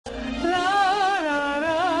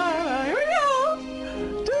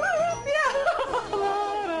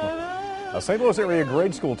A St. Louis area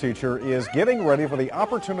grade school teacher is getting ready for the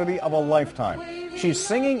opportunity of a lifetime. She's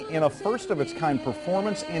singing in a first-of-its-kind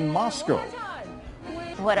performance in Moscow.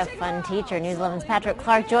 What a fun teacher. News 11's Patrick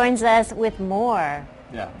Clark joins us with more.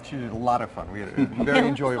 Yeah, she did a lot of fun. We had a very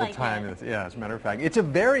enjoyable time. Yeah, as a matter of fact. It's a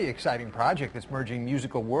very exciting project that's merging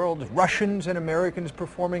musical worlds, Russians and Americans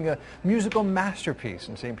performing a musical masterpiece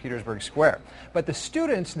in St. Petersburg Square. But the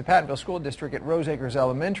students in the Pattonville School District at Roseacres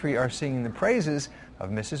Elementary are singing the praises of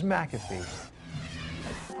Mrs. McAfee.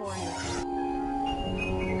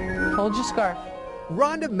 Hold your scarf.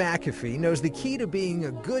 Rhonda McAfee knows the key to being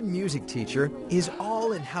a good music teacher is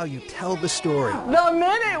all in how you tell the story. The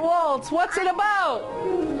Minute Waltz, what's it about?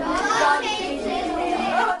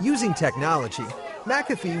 Using technology,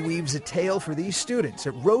 McAfee weaves a tale for these students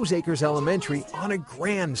at Roseacres Elementary on a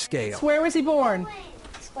grand scale. Where was he born?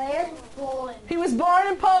 Poland. He was born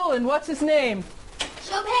in Poland. What's his name?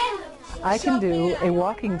 Chopin. I can do a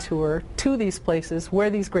walking tour to these places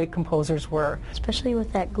where these great composers were. Especially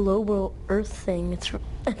with that global Earth thing,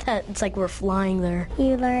 it's like we're flying there.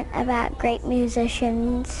 You learn about great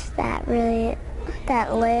musicians that lived,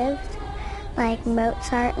 like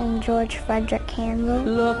Mozart and George Frederick Handel.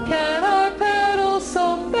 Look at our pedals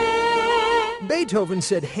so big. Beethoven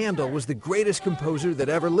said Handel was the greatest composer that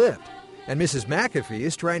ever lived. And Mrs. McAfee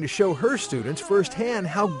is trying to show her students firsthand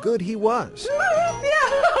how good he was.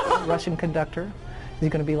 Russian conductor. Is he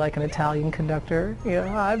going to be like an Italian conductor? You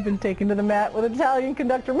know, I've been taken to the mat with an Italian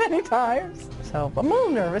conductor many times. So I'm a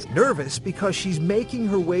little nervous. Nervous because she's making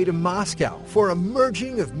her way to Moscow for a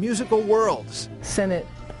merging of musical worlds. Sent it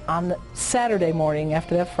on the Saturday morning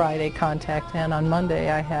after that Friday contact, and on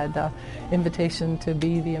Monday I had invitation to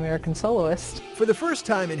be the American soloist. For the first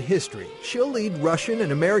time in history, she'll lead Russian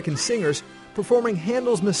and American singers performing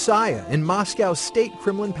Handel's Messiah in Moscow's State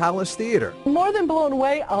Kremlin Palace Theater. More than blown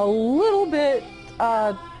away, a little bit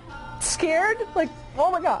scared, like,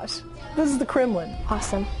 oh my gosh, this is the Kremlin.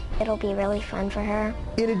 Awesome. It'll be really fun for her.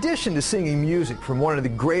 In addition to singing music from one of the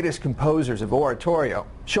greatest composers of oratorio,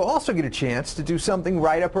 she'll also get a chance to do something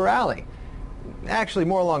right up her alley. Actually,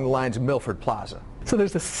 more along the lines of Milford Plaza. So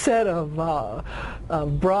there's a set of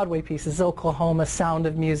Broadway pieces, Oklahoma, Sound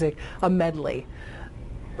of Music, a medley.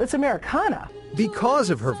 It's Americana. Because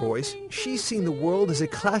of her voice, she's seen the world as a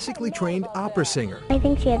classically trained opera singer. I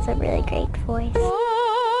think she has a really great voice.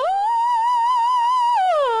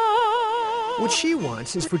 What she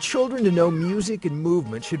wants is for children to know music and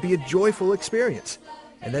movement should be a joyful experience.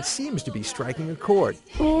 And that seems to be striking a chord.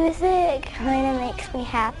 Music kind of makes me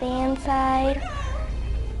happy inside,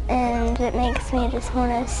 and it makes me just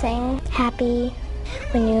want to sing. Happy.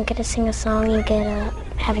 When you get to sing a song, you get to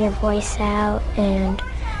have your voice out and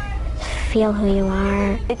feel who you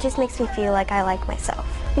are. It just makes me feel like I like myself.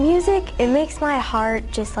 Music, it makes my heart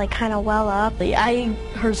just like kind of well up. I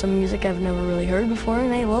heard some music I've never really heard before,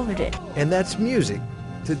 and I loved it. And that's music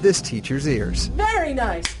to this teacher's ears. Very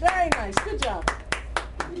nice, very nice. Good job.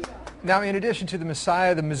 Now, in addition to the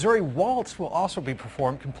Messiah, the Missouri Waltz will also be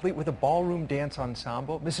performed, complete with a ballroom dance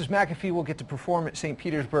ensemble. Mrs. McAfee will get to perform at St.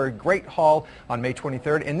 Petersburg Great Hall on May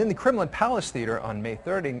 23rd, and then the Kremlin Palace Theater on May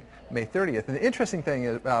 30th. And the interesting thing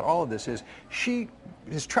about all of this is she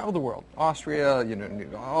has traveled the world, Austria,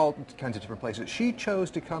 all kinds of different places. She chose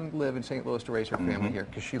to come live in St. Louis to raise her family here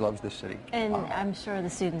because she loves this city. And I'm sure the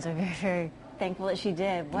students are very, very thankful that she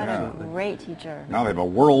did. What a great teacher. Now they have a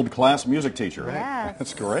world-class music teacher. Yes.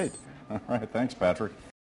 That's great. All right, thanks, Patrick.